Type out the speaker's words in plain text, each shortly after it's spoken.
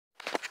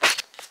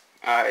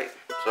Alright,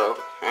 so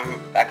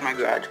I'm back in my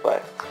garage,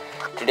 but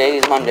today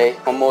is Monday,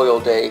 Memorial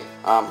Day.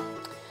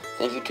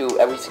 Thank you to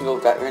every single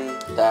veteran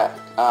that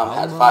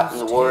has fought in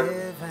the war,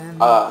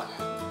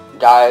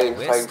 died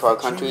fighting for our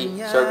country,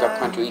 served our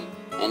country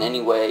in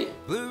any way.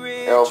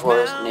 Air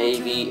Force,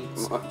 Navy,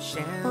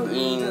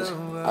 Marines,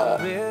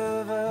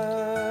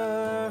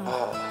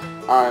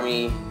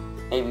 Army,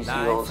 Navy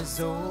SEALs,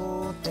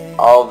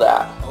 all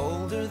that,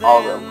 all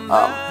of them.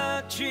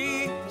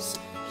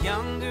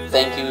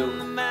 Thank you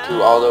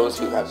to all those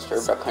who have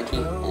served our country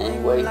in any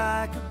way,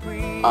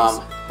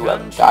 who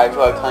have died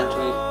for our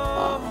country.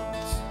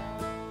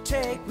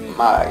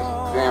 My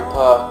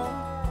grandpa,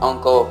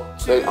 uncle,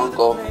 great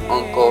uncle, great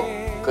uncle,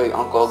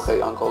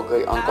 great uncle,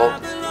 great uncle,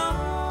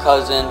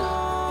 cousin,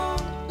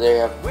 they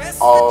have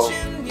all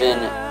been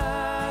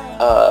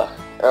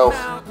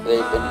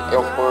they've been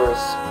Air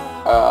Force.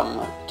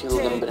 Two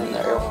of them been in the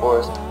Air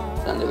Force,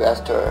 and the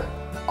rest are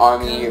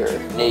Army or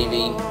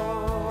Navy.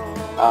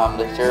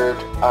 They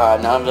served.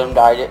 None of them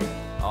died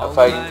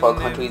fighting for our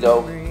country,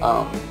 though.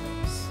 None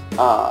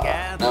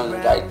of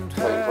them died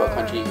fighting for our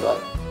country, but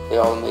they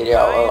all made it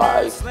out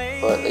alive.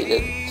 But they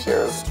did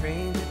serve.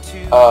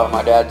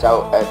 My dad's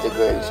out at the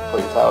Grace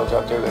putting flowers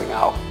out there right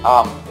now.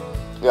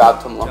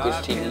 Rob from Lucas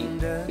TV.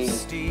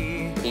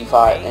 He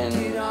fought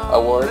in a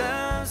war,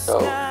 so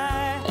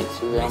thanks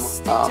to him.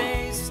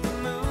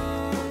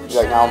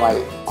 Right now,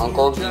 my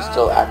uncle, he's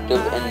still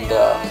active in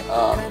the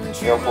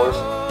Air Force.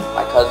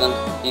 My cousin,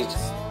 he's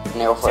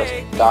an Air Force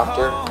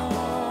doctor.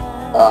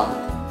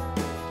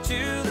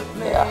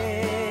 Yeah.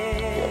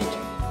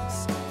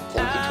 Just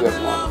thank you to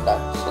everyone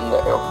that's in the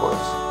Air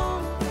Force,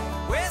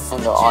 in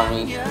the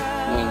Army,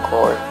 Marine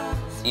Corps,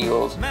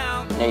 SEALs,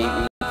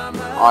 Navy,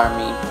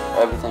 Army,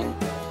 everything.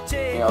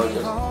 You know,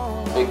 just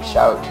big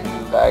shout out to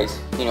you guys.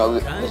 You know,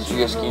 it's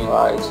risking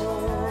lives.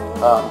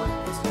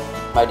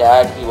 My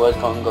dad, he was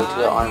going to go to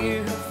the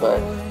Army, but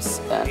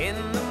then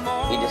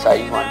he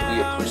decided he wanted to be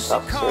a police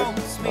officer.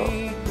 So,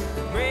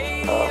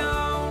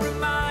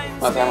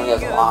 my family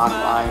has a long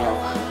line of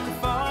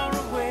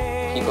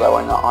people that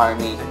went in the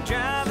Army,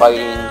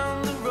 fighting,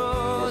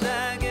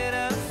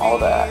 just all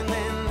that.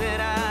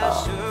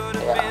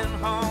 Yeah,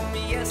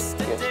 it's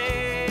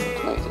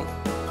amazing.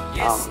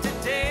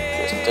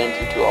 Just thank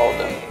you to all of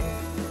them.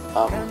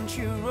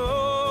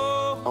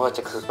 It's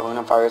a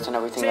coronavirus and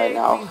everything right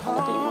now, and it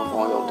being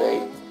Memorial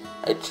Day,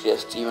 it's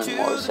just even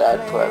more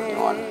sad for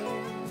everyone,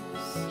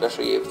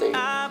 especially if they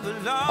have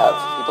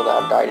people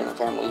that have died in the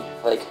family.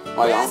 Like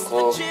my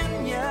uncle,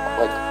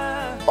 like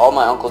all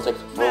my uncles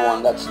except for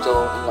one that's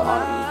still in the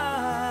Army,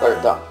 or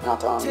not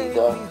the Army,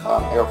 the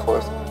Air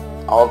Force.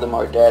 All of them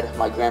are dead.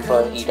 My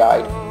grandpa, he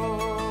died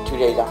 2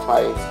 days after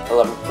my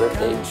 11th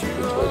birthday, which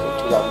was in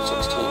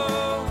 2016.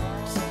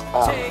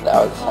 That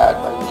was sad,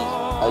 but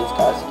I just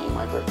got to see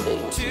my birthday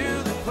and see,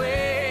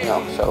 you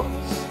know, so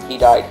he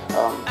died.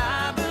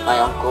 My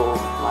uncle,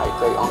 my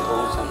great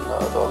uncles, and the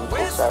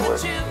uncles that were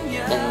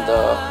in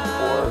the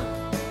war,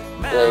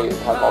 they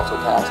have also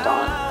passed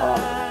on.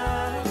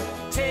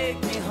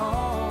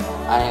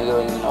 I didn't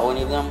really know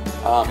any of them,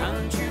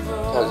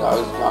 because I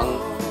was young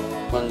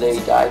when they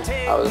died.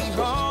 I was just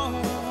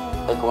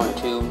like 1 or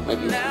 2,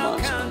 maybe a few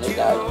months when they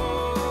died,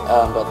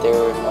 but they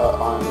were in the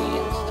Army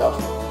and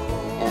stuff,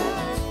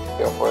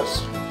 and Air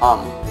Force.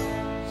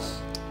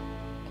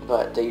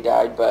 But they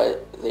died,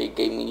 but they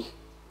gave me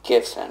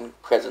gifts and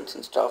presents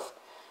and stuff,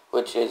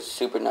 which is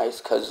super nice,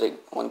 because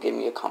one gave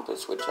me a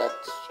compass, which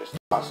that's just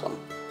awesome.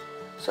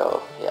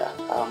 So yeah,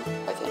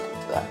 I thank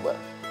them for that, but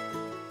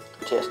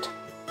just,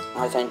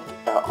 I thank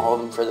all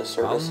of them for the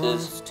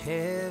services.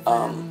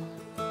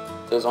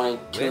 There's only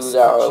 2 that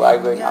are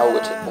alive right now,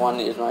 which one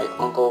is my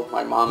uncle,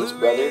 my mom's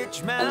brother,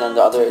 and then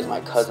the other is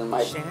my cousin,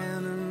 my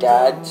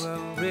dad's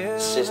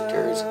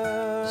sister's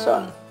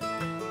son.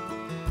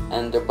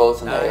 And they're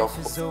both in the Air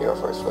Force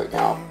right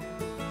now.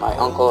 My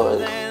uncle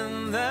is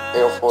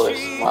Air Force,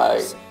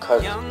 my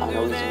cousin, I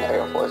know he's in the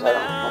Air Force, I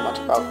don't know much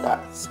about that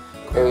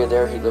area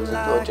there, he lives in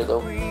Georgia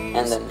though.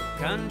 And then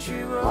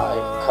my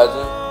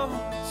cousin,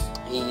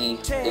 he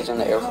is in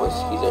the Air Force,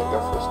 he's an Air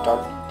Force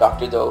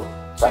doctor though,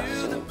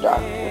 practicing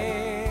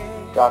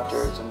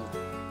doctors and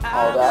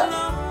all that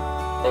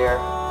there.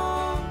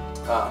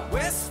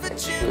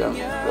 Thanks to him,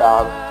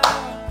 Rob.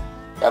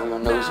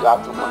 Everyone knows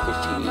Rob from Lucas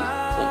TV.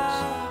 Thanks.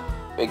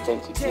 Big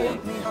thank you to him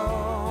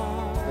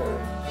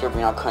for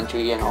serving our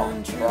country and all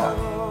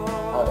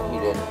that he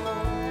did.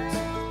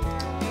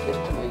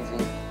 Just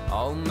amazing.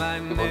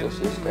 People just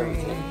risk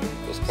everything.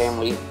 His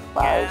family,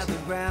 lives,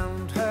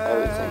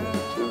 everything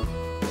to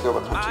serve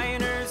our country.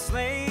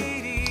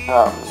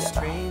 Yeah.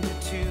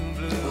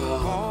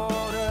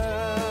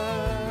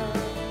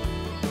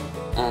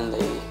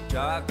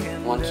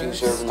 And once you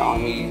serve in the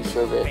Army, you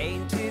serve it.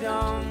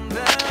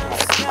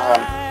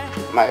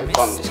 My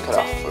phone just cut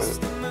off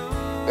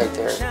right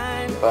there,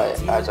 but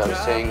as I was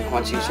saying,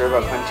 once you serve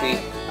our country,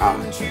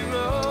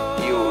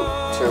 you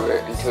serve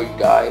it until you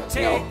die.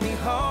 You know,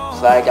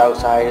 flag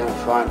outside in the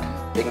front,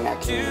 Big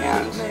Mac in your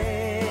hands,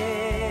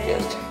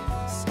 just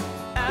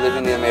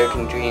living the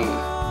American dream.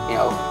 You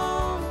know,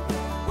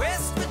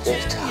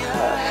 just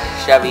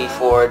Chevy,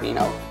 Ford, you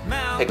know,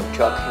 pickup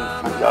truck in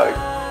front yard,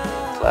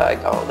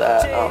 flag, all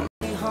that.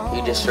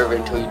 You just serve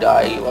until you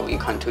die. You love your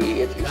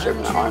country if you serve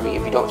in the army.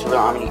 If you don't serve in the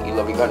army, you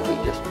love your country.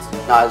 Just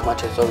not as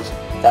much as those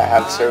that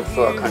have served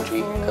for our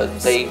country,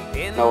 because they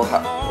know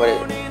what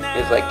it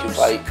is like to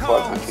fight for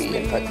our country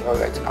and fight for our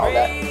rights and all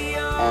that.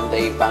 And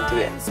they've gone through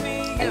it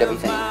and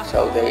everything.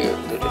 So they're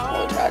just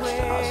more attached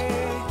to us.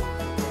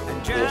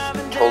 Just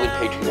totally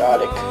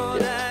patriotic.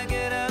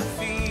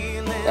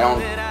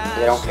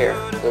 They don't care.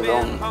 They're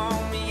going.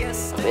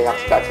 They have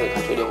to die for the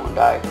country. They won't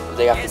die.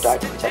 They have to die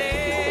to protect the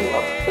people they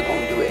love. They're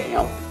going to do it. You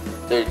know.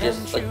 They're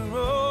just like,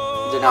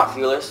 they're not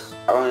fearless.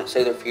 I wouldn't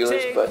say they're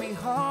fearless, but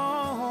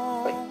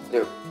like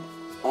they're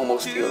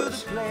almost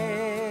fearless.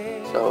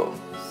 So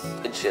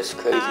it's just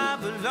crazy the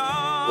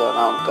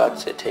amount of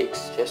guts it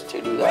takes just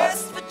to do that.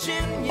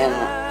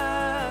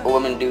 And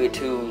women do it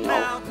too. You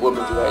know,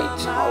 women's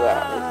rights and all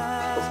that. And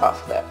people fought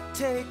for that.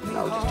 You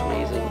know, just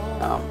amazing.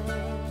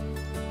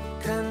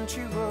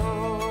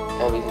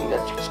 Everything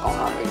that's just going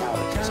on right now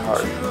is just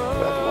hard for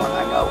everyone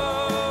I know.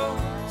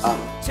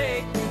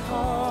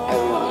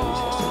 Everyone's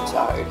just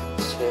inside,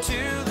 just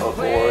or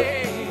bored,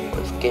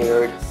 or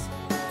scared,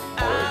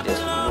 or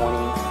just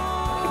mourning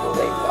people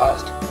they've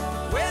lost.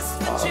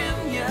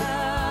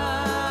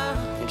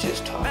 It's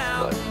just tough,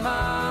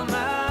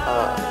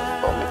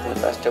 but making the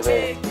best of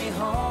it, doing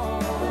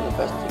the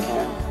best you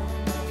can.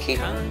 Keep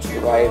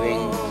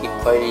surviving, keep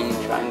fighting,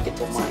 trying to get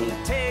the money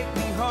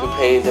to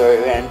pay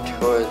their rent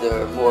or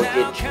their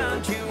mortgage or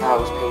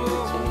house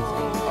payments,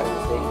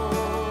 everything,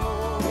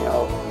 you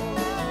know,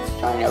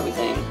 trying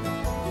everything,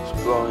 just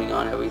growing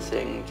on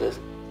everything, just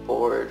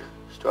bored,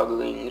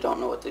 struggling, you don't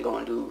know what they're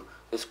going to do,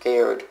 they're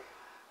scared.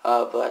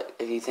 But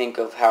if you think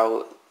of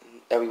how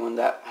everyone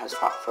that has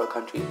fought for a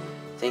country,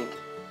 do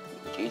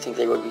you think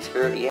they would be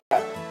scared? Yeah,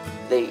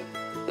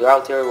 they're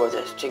out there with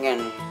a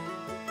chicken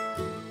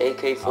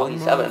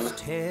AK-47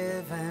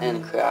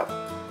 and crap,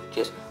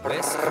 just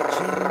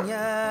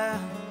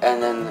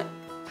and then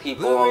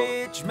people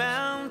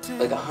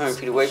like 100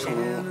 feet away from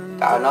him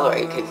got another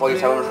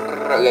AK-47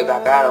 right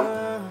back at him.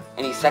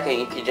 Any second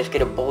you could just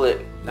get a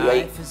bullet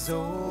right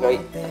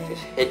that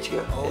just hits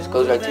you. Just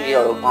goes right through you.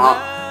 A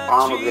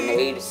bomb or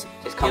grenade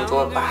just comes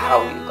to it,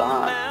 pow, you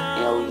gone.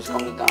 You know, you're just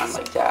gonna be gone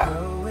like that,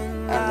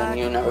 and then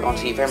you're never gonna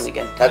see your family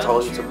again. That's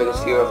always the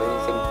biggest fear of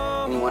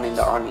anyone in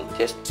the army.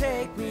 Just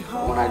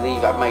when I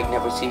leave, I might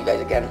never see you guys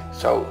again.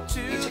 So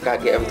you just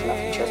gotta get everything off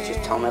your chest.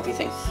 Just tell them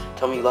everything.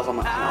 Tell them you love them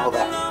and all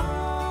that.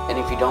 And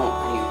if you don't,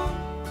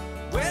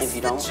 and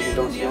you don't see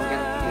them again,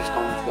 you're just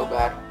gonna feel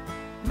bad.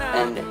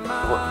 And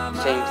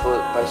same for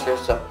vice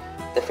versa.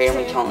 The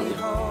family telling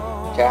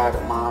dad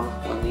or mom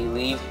when they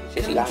leave,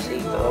 just you gotta say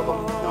you love them.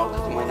 You know,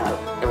 because you might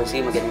not never see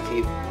them again. If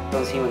you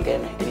don't see them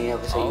again and you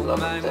never say you love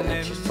them, then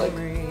it's just like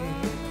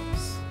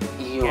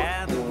you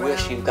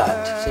wish you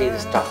got to say the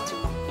stuff to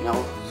them, you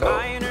know. So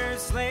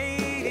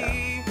yeah,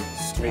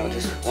 you know,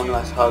 just one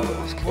last hug, one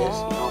last kiss, you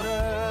know.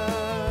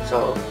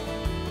 So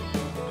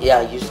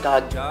yeah, you just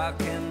gotta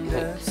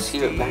see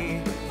your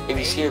if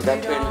you see a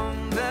veteran,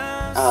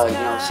 you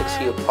know, 6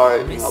 feet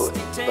apart, you know,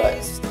 but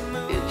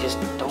just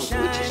don't do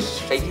it.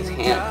 Just shake his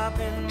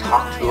hand,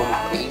 talk to him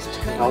at least,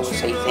 you know,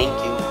 say thank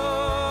you.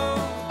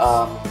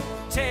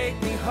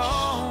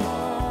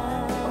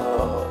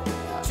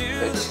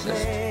 It's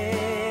just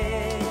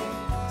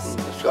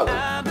the struggle.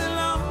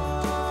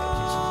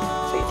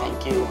 Just say thank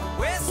you,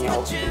 you know,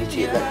 if you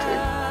see a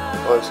veteran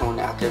or someone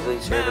actively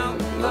serving,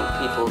 you know,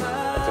 people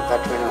that's a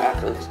veteran or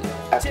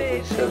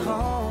actively serving,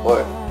 or,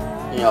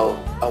 you know,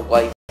 a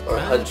wife or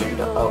husband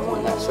of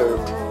one that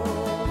served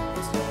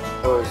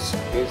or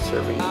is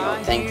serving, you know,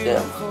 thank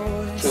them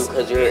too,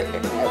 because you're as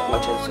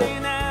much as a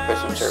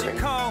person serving.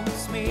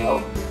 You know,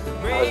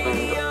 a husband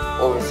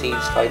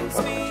overseas fighting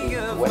for a country,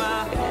 the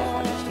wife is in as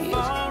much as he is,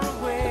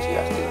 because he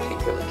has to take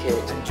care of the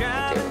kids and take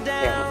care of the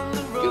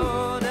family,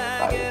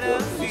 buy the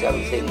bills,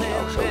 everything, you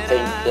know. So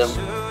thank them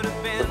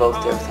for both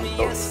their things,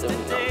 both of them,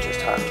 you know, just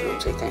talk to him,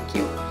 say thank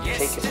you,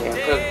 shake his hand,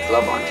 put a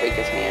glove on, shake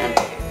his hand,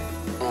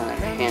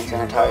 and hand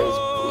sanitize.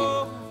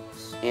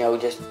 You know,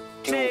 just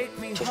shake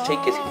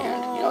his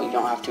hand. You know, you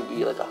don't have to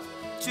be like a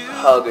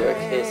hug or a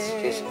kiss.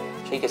 Just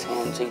shake his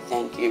hand, say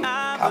thank you,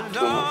 talk to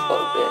him a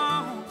little bit.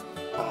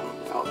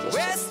 You know, just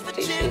to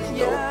stay safe though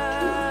too.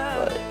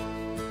 But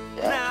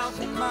yeah, just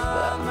things like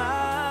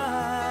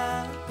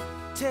that.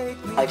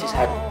 I just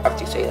have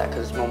to say that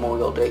because it's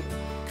Memorial Day,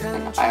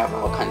 and I have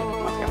all kinds of people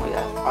in my family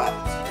that are not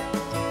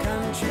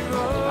here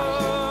anymore.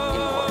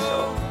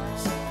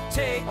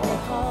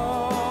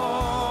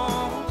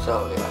 So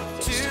yeah.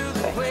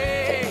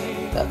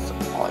 That's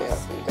all I have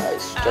for you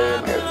guys. Stay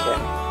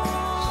American,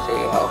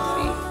 stay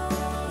healthy,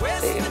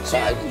 stay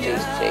inside, stay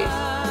safe.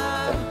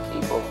 Thank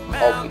people,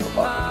 all people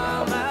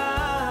about me.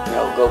 You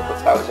know, go put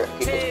flowers at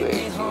people's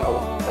graves, you know,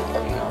 like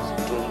everyone else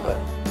is doing, but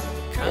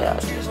yeah,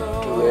 just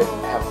do it,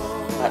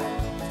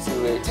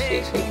 stay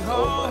safe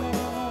though, but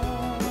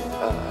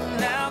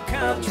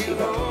whenever you see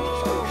that,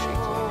 just always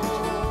shake hands.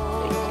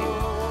 Thank you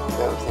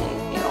for everything,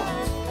 you know,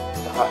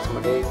 the hot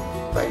summer day,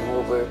 riding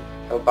over,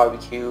 a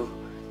barbecue,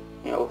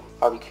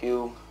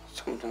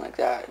 something like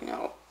that,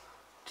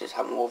 just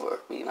have them over,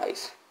 be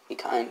nice, be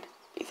kind,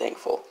 be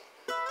thankful.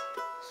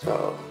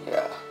 So,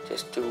 yeah,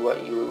 just do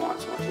what you want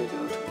someone to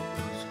do.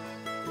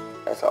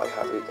 That's all I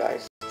have for you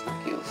guys.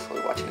 Thank you for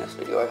watching this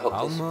video. I hope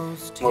this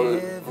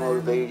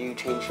motivated you,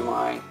 changed your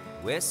mind,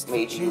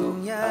 made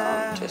you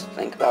just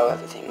think about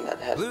everything that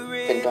has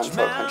been done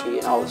for our country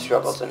and all the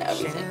struggles and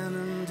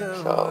everything.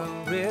 So,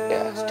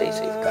 yeah, stay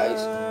safe,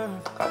 guys.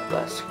 God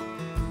bless.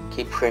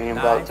 Keep praying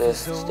about this.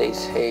 Stay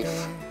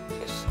safe.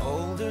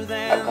 Just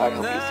have God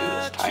help you through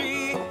this time.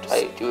 Don't try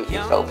to do it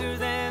yourself.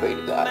 Pray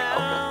to God,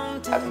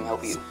 help Him. Have Him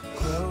help you.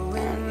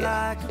 And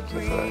yeah, thank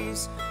you for watching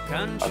this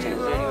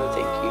video.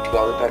 Thank you to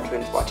all the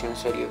veterans watching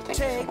this video. Thank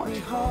you so much.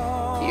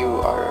 You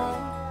are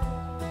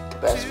the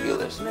best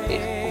viewers, most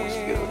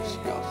viewers,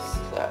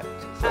 that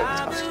for this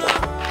kind of stuff.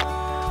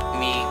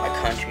 Me, my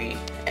country,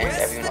 and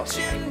everyone else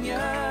in the country.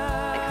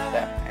 Thank you for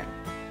that.